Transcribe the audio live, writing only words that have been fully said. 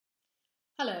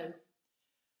Hello.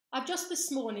 I've just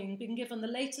this morning been given the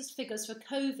latest figures for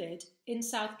COVID in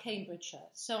South Cambridgeshire,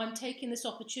 so I'm taking this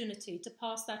opportunity to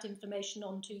pass that information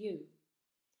on to you.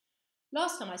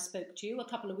 Last time I spoke to you, a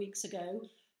couple of weeks ago,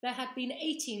 there had been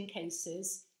 18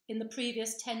 cases in the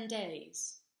previous 10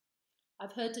 days.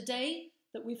 I've heard today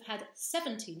that we've had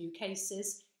 70 new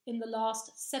cases in the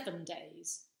last 7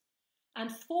 days,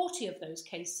 and 40 of those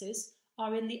cases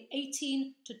are in the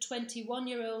 18 to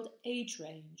 21-year-old age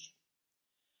range.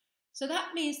 So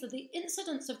that means that the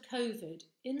incidence of COVID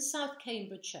in South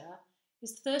Cambridgeshire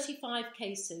is 35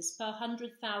 cases per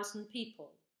 100,000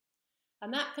 people.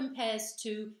 And that compares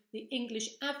to the English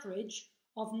average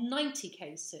of 90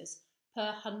 cases per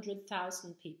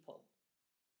 100,000 people.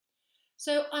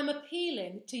 So I'm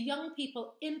appealing to young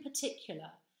people in particular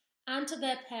and to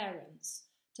their parents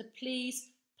to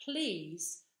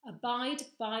please abide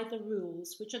by the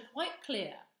rules, which are quite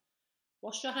clear.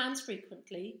 Wash your hands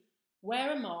frequently,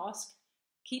 wear a mask,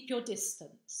 keep your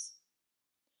distance.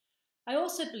 I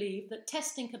also believe that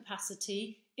testing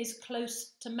capacity is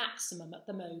close to maximum at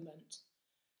the moment.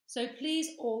 So please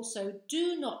also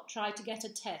do not try to get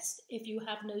a test if you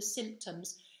have no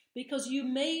symptoms, because you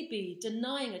may be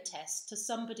denying a test to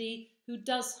somebody who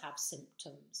does have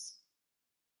symptoms.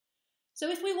 So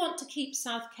if we want to keep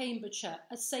South Cambridgeshire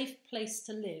a safe place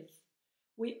to live,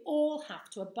 we all have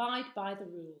to abide by the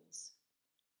rules.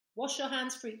 Wash your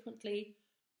hands frequently,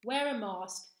 wear a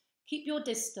mask, keep your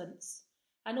distance,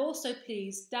 and also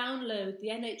please download the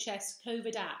NHS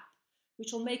COVID app,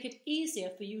 which will make it easier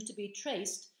for you to be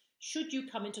traced should you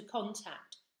come into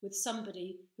contact with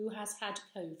somebody who has had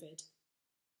COVID.